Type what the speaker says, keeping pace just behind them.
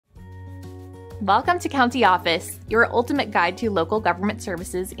Welcome to County Office, your ultimate guide to local government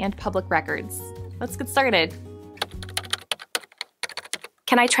services and public records. Let's get started.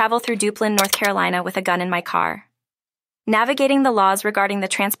 Can I travel through Duplin, North Carolina with a gun in my car? Navigating the laws regarding the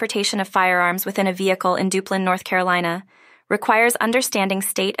transportation of firearms within a vehicle in Duplin, North Carolina, requires understanding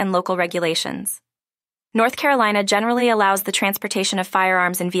state and local regulations. North Carolina generally allows the transportation of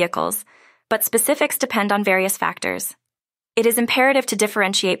firearms in vehicles, but specifics depend on various factors. It is imperative to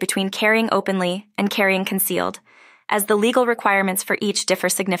differentiate between carrying openly and carrying concealed, as the legal requirements for each differ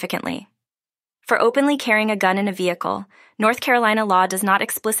significantly. For openly carrying a gun in a vehicle, North Carolina law does not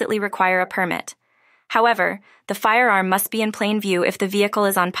explicitly require a permit. However, the firearm must be in plain view if the vehicle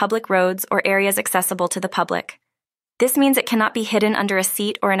is on public roads or areas accessible to the public. This means it cannot be hidden under a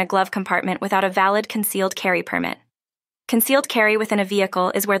seat or in a glove compartment without a valid concealed carry permit. Concealed carry within a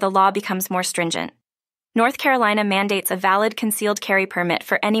vehicle is where the law becomes more stringent. North Carolina mandates a valid concealed carry permit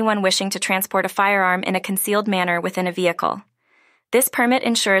for anyone wishing to transport a firearm in a concealed manner within a vehicle. This permit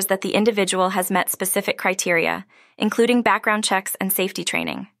ensures that the individual has met specific criteria, including background checks and safety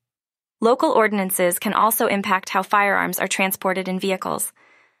training. Local ordinances can also impact how firearms are transported in vehicles.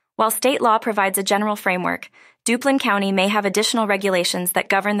 While state law provides a general framework, Duplin County may have additional regulations that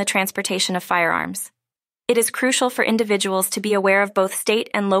govern the transportation of firearms. It is crucial for individuals to be aware of both state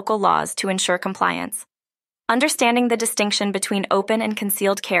and local laws to ensure compliance. Understanding the distinction between open and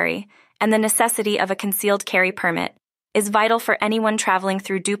concealed carry and the necessity of a concealed carry permit is vital for anyone traveling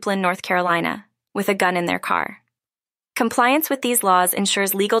through Duplin, North Carolina, with a gun in their car. Compliance with these laws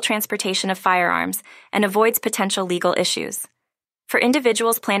ensures legal transportation of firearms and avoids potential legal issues. For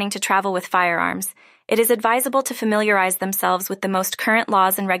individuals planning to travel with firearms, it is advisable to familiarize themselves with the most current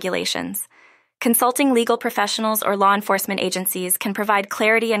laws and regulations. Consulting legal professionals or law enforcement agencies can provide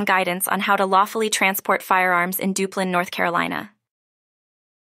clarity and guidance on how to lawfully transport firearms in Duplin, North Carolina.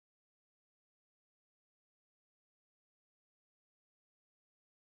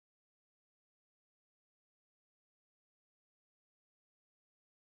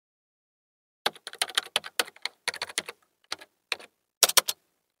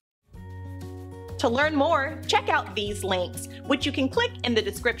 To learn more, check out these links, which you can click in the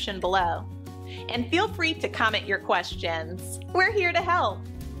description below. And feel free to comment your questions. We're here to help.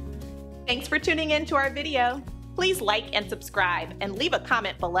 Thanks for tuning in to our video. Please like and subscribe and leave a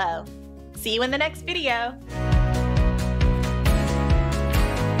comment below. See you in the next video.